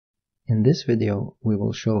In this video, we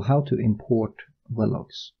will show how to import well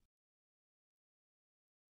logs.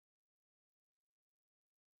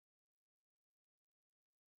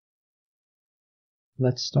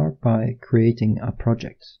 Let's start by creating a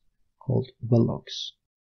project called well logs.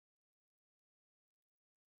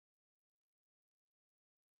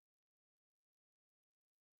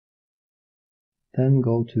 Then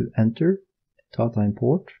go to Enter, Data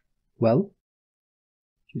Import, Well,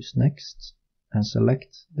 choose Next, and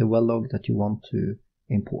select the well log that you want to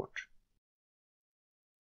import.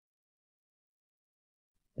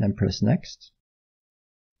 Then press Next.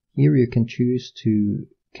 Here you can choose to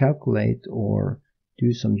calculate or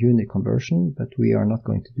do some unit conversion, but we are not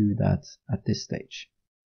going to do that at this stage.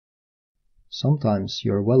 Sometimes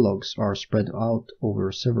your well logs are spread out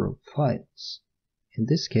over several files. In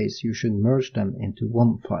this case, you should merge them into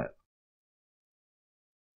one file.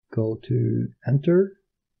 Go to Enter,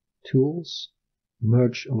 Tools,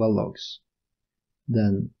 Merge well logs.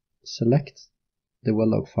 Then select the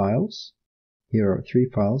well log files. Here are 3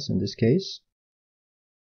 files in this case.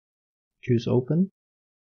 Choose Open.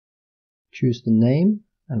 Choose the name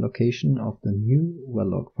and location of the new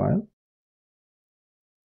well log file.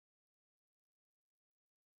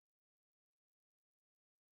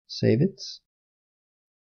 Save it.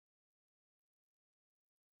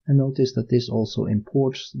 And notice that this also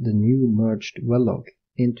imports the new merged well log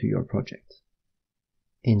into your project.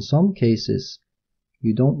 In some cases,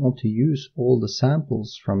 you don't want to use all the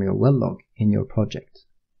samples from your well log in your project.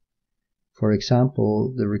 For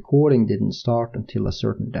example, the recording didn't start until a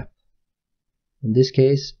certain depth. In this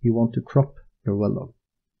case, you want to crop your well log.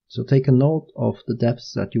 So take a note of the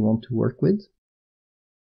depths that you want to work with.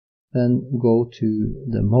 Then go to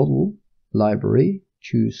the Model library,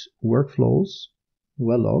 choose Workflows,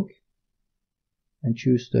 well log, and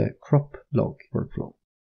choose the crop log workflow.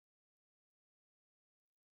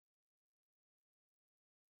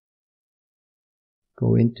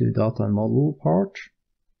 Go into Data and Model part,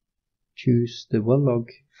 choose the well log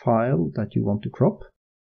file that you want to crop.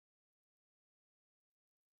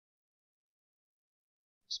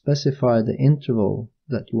 Specify the interval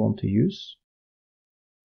that you want to use.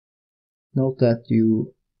 Note that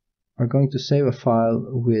you are going to save a file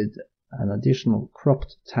with an additional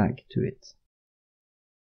cropped tag to it.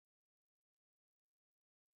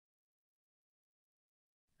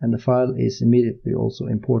 And the file is immediately also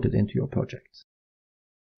imported into your project.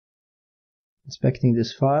 Inspecting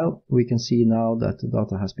this file, we can see now that the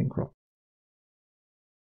data has been cropped.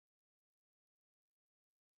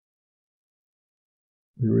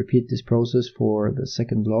 We repeat this process for the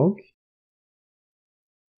second log.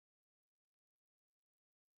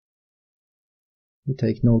 We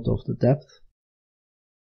take note of the depth.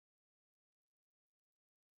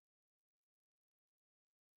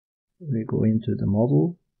 We go into the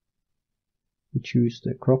model. We choose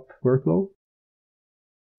the crop workflow.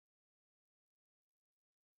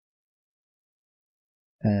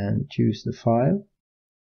 And choose the file.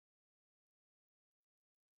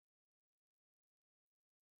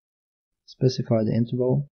 Specify the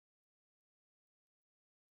interval.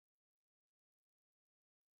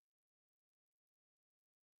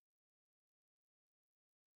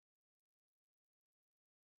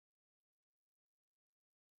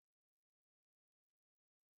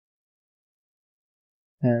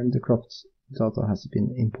 And the cropped data has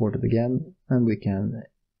been imported again, and we can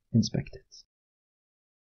inspect it.